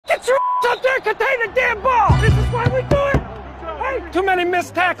many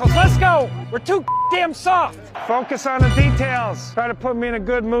missed tackles. Let's go. We're too damn soft. Focus on the details. Try to put me in a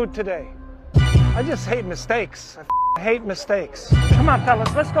good mood today. I just hate mistakes. I hate mistakes. Come on,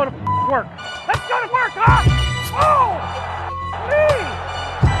 fellas. Let's go to work. Let's go to work, huh? Oh! Me!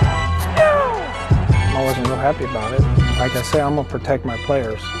 You! I wasn't real happy about it. Like I say, I'm going to protect my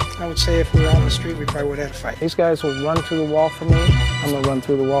players. I would say if we were on the street, we probably would have had a fight. These guys will run through the wall for me. I'm going to run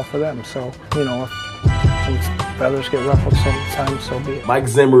through the wall for them. So, you know, if some feathers get ruffled sometimes, so be it. Mike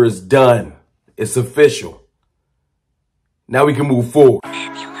Zimmer is done. It's official. Now we can move forward.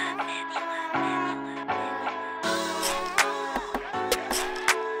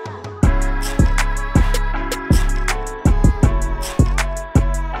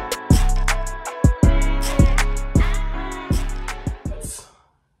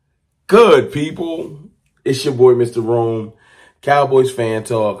 Good people, it's your boy Mr. Rome, Cowboys fan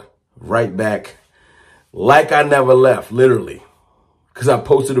talk, right back, like I never left, literally, because I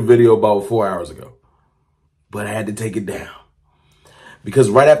posted a video about 4 hours ago, but I had to take it down, because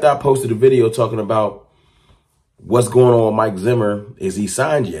right after I posted a video talking about what's going on with Mike Zimmer, is he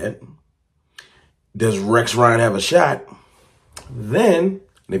signed yet, does Rex Ryan have a shot, then,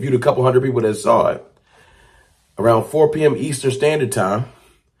 and if you're the couple hundred people that saw it, around 4 p.m. Eastern Standard Time,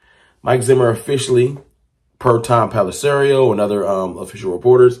 Mike Zimmer officially, per Tom Pelissero and other official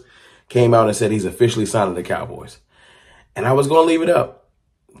reporters, came out and said he's officially signing the Cowboys. And I was going to leave it up,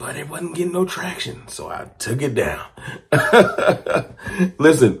 but it wasn't getting no traction, so I took it down.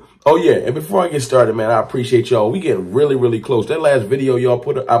 Listen, oh yeah, and before I get started, man, I appreciate y'all. We getting really, really close. That last video I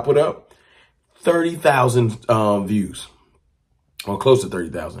put up, 30,000 views, or close to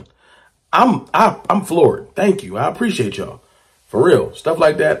 30,000. I'm floored. Thank you. I appreciate y'all. For real, stuff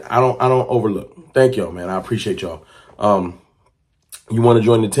like that, I don't overlook. Thank y'all, man. I appreciate y'all. You want to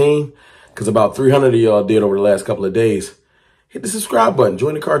join the team? Because about 300 of y'all did over the last couple of days. Hit the subscribe button.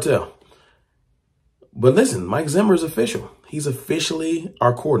 Join the cartel. But listen, Mike Zimmer is official. He's officially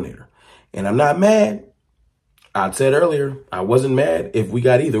our coordinator. And I'm not mad. I said earlier, I wasn't mad if we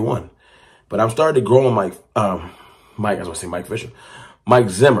got either one. But I'm starting to grow on Mike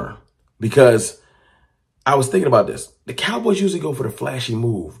Zimmer, because I was thinking about this. The Cowboys usually go for the flashy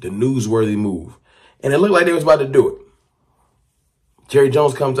move, the newsworthy move. And it looked like they was about to do it. Jerry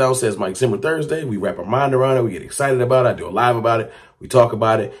Jones comes out, says Mike Zimmer Thursday. We wrap our mind around it. We get excited about it. I do a live about it. We talk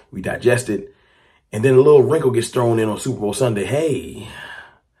about it. We digest it. And then a little wrinkle gets thrown in on Super Bowl Sunday. Hey,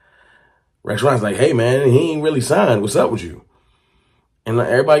 Rex Ryan's like, hey, man, he ain't really signed. What's up with you? And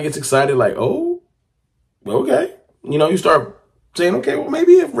everybody gets excited like, oh, okay. You know, you start saying, okay, well,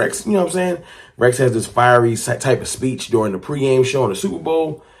 maybe if Rex, you know what I'm saying? Rex has this fiery type of speech during the pregame show in the Super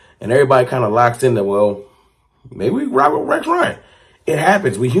Bowl, and everybody kind of locks in that, well, maybe we rock with Rex Ryan. It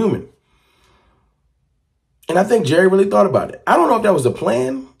happens. We human. And I think Jerry really thought about it. I don't know if that was the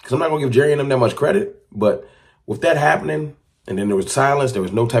plan, because I'm not going to give Jerry and them that much credit, but with that happening, and then there was silence, there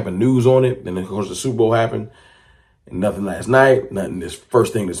was no type of news on it, then of course the Super Bowl happened, and nothing last night, nothing this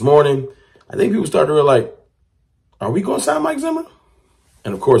first thing this morning, I think people started to realize, are we going to sign Mike Zimmer?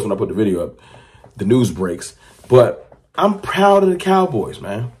 And of course, when I put the video up, the news breaks. But I'm proud of the Cowboys,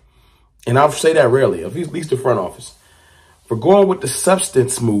 man. And I'll say that rarely, at least the front office, for going with the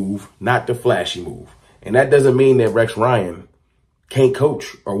substance move, not the flashy move. And that doesn't mean that Rex Ryan can't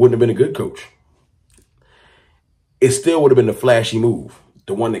coach or wouldn't have been a good coach. It still would have been the flashy move,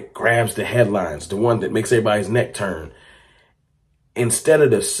 the one that grabs the headlines, the one that makes everybody's neck turn, instead of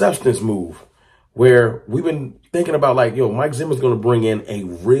the substance move, where we've been thinking about like, yo, Mike Zimmer's going to bring in a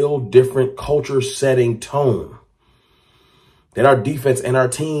real different culture setting tone that our defense and our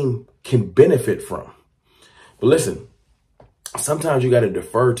team can benefit from. But listen, sometimes you got to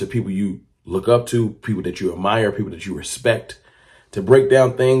defer to people you look up to, people that you admire, people that you respect, to break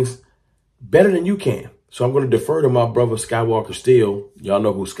down things better than you can. So I'm going to defer to my brother, Skywalker Steele. Y'all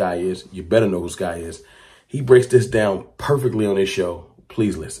know who Sky is. You better know who Sky is. He breaks this down perfectly on his show.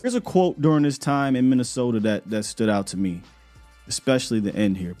 Please listen. Here's a quote during this time in Minnesota that stood out to me, especially the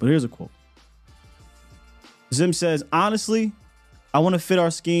end here. But here's a quote. Zim says, honestly, I want to fit our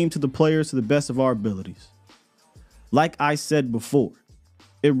scheme to the players to the best of our abilities. Like I said before,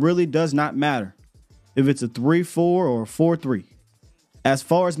 it really does not matter if it's a 3-4 or a 4-3. As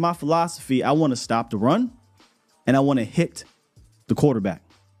far as my philosophy, I want to stop the run and I want to hit the quarterback.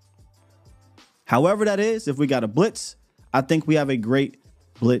 However that is, if we got a blitz, I think we have a great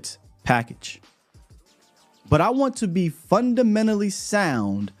blitz package. But I want to be fundamentally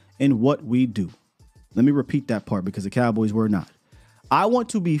sound in what we do. Let me repeat that part because the Cowboys were not. I want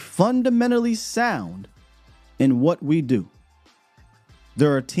to be fundamentally sound in what we do.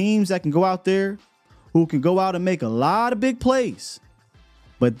 There are teams that can go out there who can go out and make a lot of big plays,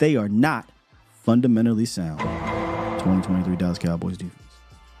 but they are not fundamentally sound. 2023 Dallas Cowboys defense.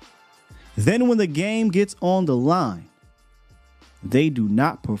 Then when the game gets on the line, they do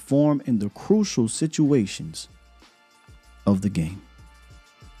not perform in the crucial situations of the game.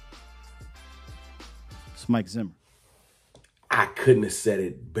 It's Mike Zimmer. I couldn't have said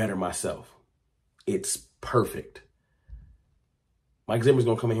it better myself. It's perfect. Mike Zimmer's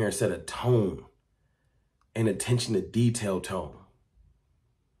going to come in here and set a tone, an attention to detail tone,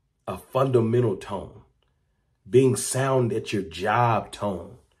 a fundamental tone, being sound at your job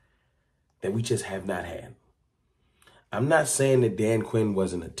tone that we just have not had. I'm not saying that Dan Quinn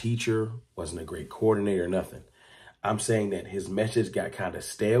wasn't a teacher, wasn't a great coordinator, nothing. I'm saying that his message got kind of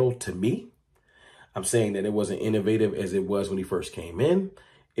stale to me. I'm saying that it wasn't innovative as it was when he first came in.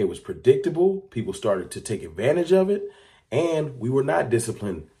 It was predictable. People started to take advantage of it. And we were not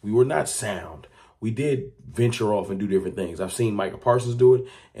disciplined. We were not sound. We did venture off and do different things. I've seen Micah Parsons do it,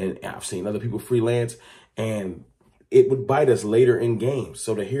 and I've seen other people freelance, and it would bite us later in games.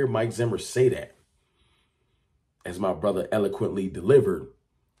 So to hear Mike Zimmer say that, as my brother eloquently delivered,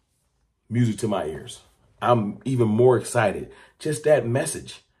 music to my ears. I'm even more excited. Just that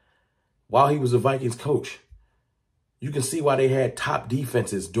message. While he was a Vikings coach, you can see why they had top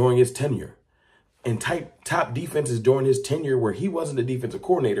defenses during his tenure. And top defenses during his tenure where he wasn't the defensive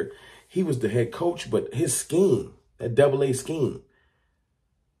coordinator. He was the head coach, but his scheme, that AA scheme,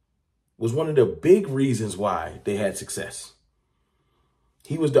 was one of the big reasons why they had success.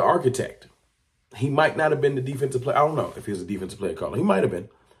 He was the architect. He might not have been the defensive player. I don't know if he was a defensive player caller. He might have been.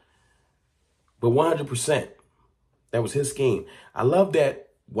 But 100%, that was his scheme. I love that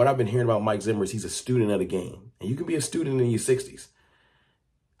what I've been hearing about Mike Zimmer is he's a student of the game. And you can be a student in your 60s.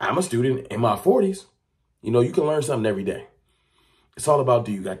 I'm a student in my 40s. You know, you can learn something every day. It's all about,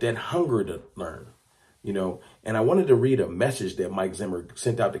 do you got that hunger to learn? You know, and I wanted to read a message that Mike Zimmer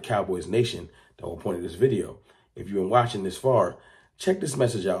sent out to Cowboys Nation, the whole point of this video. If you've been watching this far, check this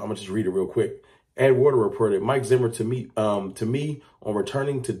message out. I'm going to just read it real quick. Ed Warder reported, Mike Zimmer to me on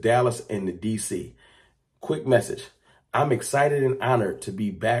returning to Dallas and the DC. Quick message. I'm excited and honored to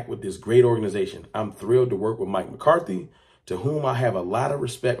be back with this great organization. I'm thrilled to work with Mike McCarthy, to whom I have a lot of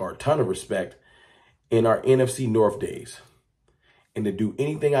respect, or a ton of respect, in our NFC North days, and to do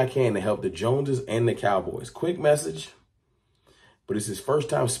anything I can to help the Joneses and the Cowboys. Quick message, but it's his first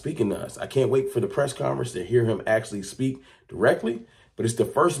time speaking to us. I can't wait for the press conference to hear him actually speak directly, but it's the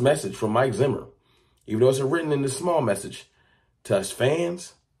first message from Mike Zimmer, even though it's written in this small message, to us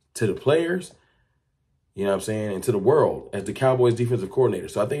fans, to the players, you know what I'm saying, and to the world as the Cowboys defensive coordinator.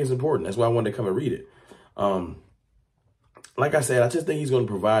 So I think it's important. That's why I wanted to come and read it. Like I said, I just think he's going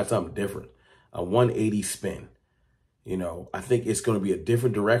to provide something different, a 180 spin. You know, I think it's going to be a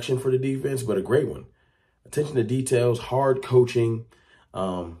different direction for the defense, but a great one. Attention to details, hard coaching.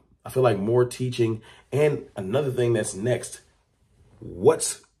 I feel like more teaching. And another thing that's next,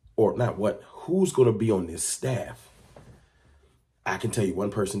 who's going to be on this staff? I can tell you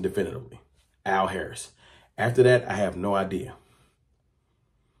one person definitively, Al Harris. After that, I have no idea.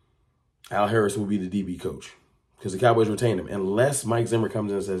 Al Harris will be the DB coach, because the Cowboys retained him, unless Mike Zimmer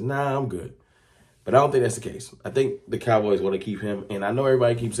comes in and says, nah, I'm good. But I don't think that's the case. I think the Cowboys want to keep him. And I know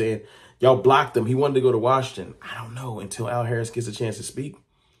everybody keeps saying, y'all blocked him. He wanted to go to Washington. I don't know until Al Harris gets a chance to speak.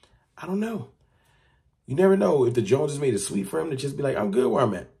 I don't know. You never know if the Joneses made a sweep for him to just be like, I'm good where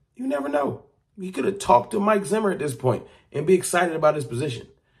I'm at. You never know. He could have talked to Mike Zimmer at this point and be excited about his position.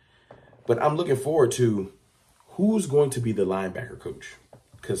 But I'm looking forward to who's going to be the linebacker coach.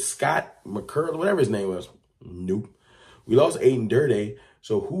 Because Scott McCurley, whatever his name was, nope. We lost Aiden Durde,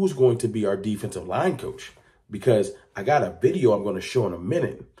 so who's going to be our defensive line coach? Because I got a video I'm going to show in a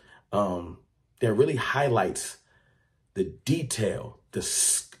minute that really highlights the detail, the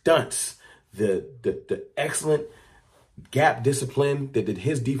stunts, the excellent gap discipline that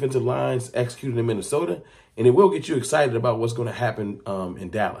his defensive lines executed in Minnesota. And it will get you excited about what's going to happen in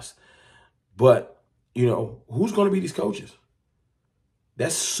Dallas. But, you know, who's going to be these coaches?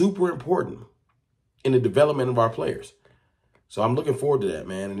 That's super important in the development of our players. So I'm looking forward to that,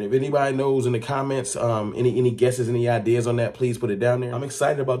 man. And if anybody knows in the comments, any guesses, any ideas on that, please put it down there. I'm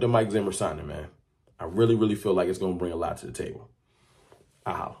excited about the Mike Zimmer signing, man. I really, really feel like it's going to bring a lot to the table.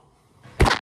 I holla.